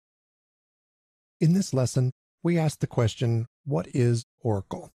In this lesson, we ask the question, what is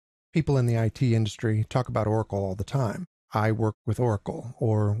Oracle? People in the IT industry talk about Oracle all the time. I work with Oracle,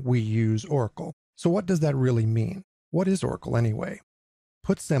 or we use Oracle. So what does that really mean? What is Oracle anyway?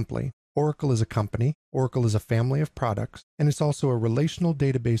 Put simply, Oracle is a company, Oracle is a family of products, and it's also a relational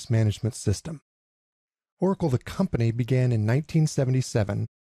database management system. Oracle the company began in 1977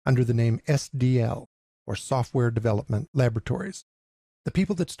 under the name SDL, or Software Development Laboratories. The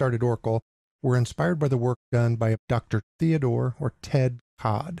people that started Oracle were inspired by the work done by Dr. Theodore or Ted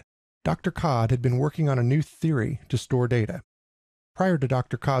Codd. Dr. Codd had been working on a new theory to store data. Prior to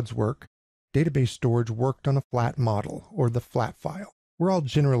Dr. Codd's work, database storage worked on a flat model, or the flat file. We're all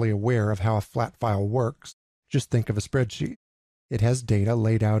generally aware of how a flat file works. Just think of a spreadsheet. It has data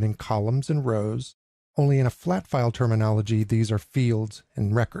laid out in columns and rows. Only in a flat file terminology, these are fields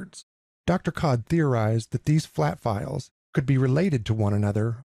and records. Dr. Codd theorized that these flat files could be related to one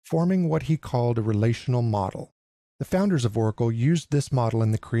another, forming what he called a relational model. The founders of Oracle used this model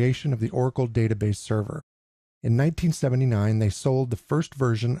in the creation of the Oracle Database Server. In 1979, they sold the first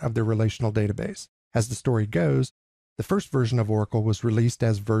version of their relational database. As the story goes, the first version of Oracle was released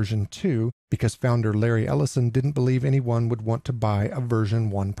as version 2 because founder Larry Ellison didn't believe anyone would want to buy a version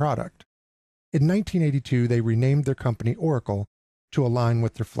 1 product. In 1982, they renamed their company Oracle to align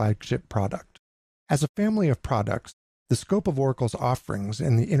with their flagship product. As a family of products, the scope of Oracle's offerings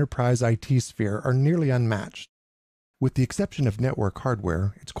in the enterprise IT sphere are nearly unmatched. With the exception of network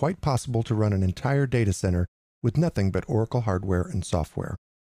hardware, it's quite possible to run an entire data center with nothing but Oracle hardware and software.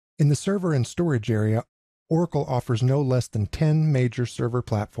 In the server and storage area, Oracle offers no less than 10 major server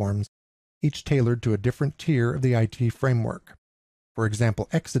platforms, each tailored to a different tier of the IT framework. For example,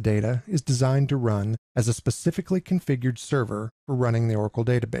 Exadata is designed to run as a specifically configured server for running the Oracle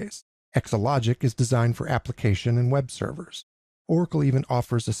database. Exalogic is designed for application and web servers. Oracle even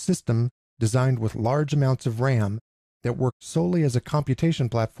offers a system designed with large amounts of RAM that works solely as a computation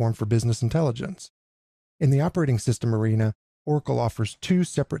platform for business intelligence. In the operating system arena, Oracle offers two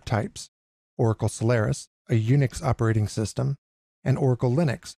separate types: Oracle Solaris, a Unix operating system, and Oracle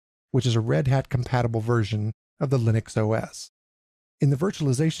Linux, which is a Red Hat compatible version of the Linux OS. In the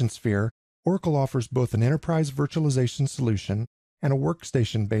virtualization sphere, Oracle offers both an enterprise virtualization solution and a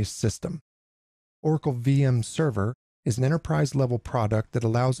workstation-based system. Oracle VM Server is an enterprise-level product that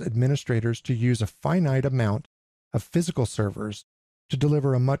allows administrators to use a finite amount of physical servers to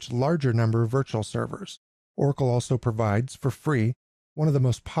deliver a much larger number of virtual servers. Oracle also provides, for free, one of the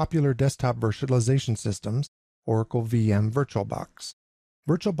most popular desktop virtualization systems, Oracle VM VirtualBox.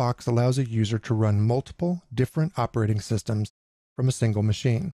 VirtualBox allows a user to run multiple different operating systems from a single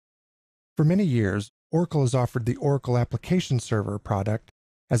machine. For many years, Oracle has offered the Oracle Application Server product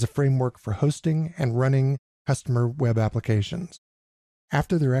as a framework for hosting and running customer web applications.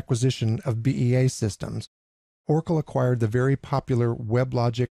 After their acquisition of BEA Systems, Oracle acquired the very popular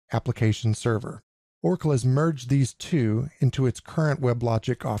WebLogic Application Server. Oracle has merged these two into its current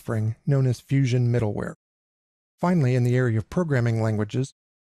WebLogic offering, known as Fusion Middleware. Finally, in the area of programming languages,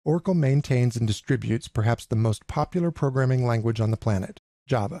 Oracle maintains and distributes perhaps the most popular programming language on the planet,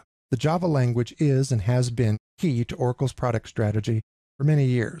 Java. The Java language is and has been key to Oracle's product strategy for many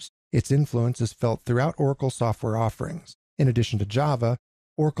years. Its influence is felt throughout Oracle's software offerings. In addition to Java,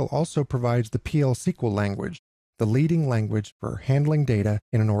 Oracle also provides the PL/SQL language, the leading language for handling data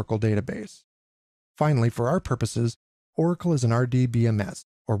in an Oracle database. Finally, for our purposes, Oracle is an RDBMS,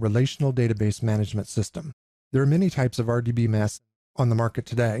 or Relational Database Management System. There are many types of RDBMS on the market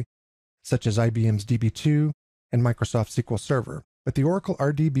today, such as IBM's DB2 and Microsoft SQL Server, but the Oracle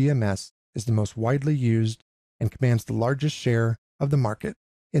RDBMS is the most widely used and commands the largest share of the market.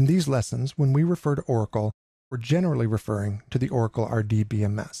 In these lessons, when we refer to Oracle, we're generally referring to the Oracle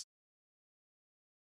RDBMS.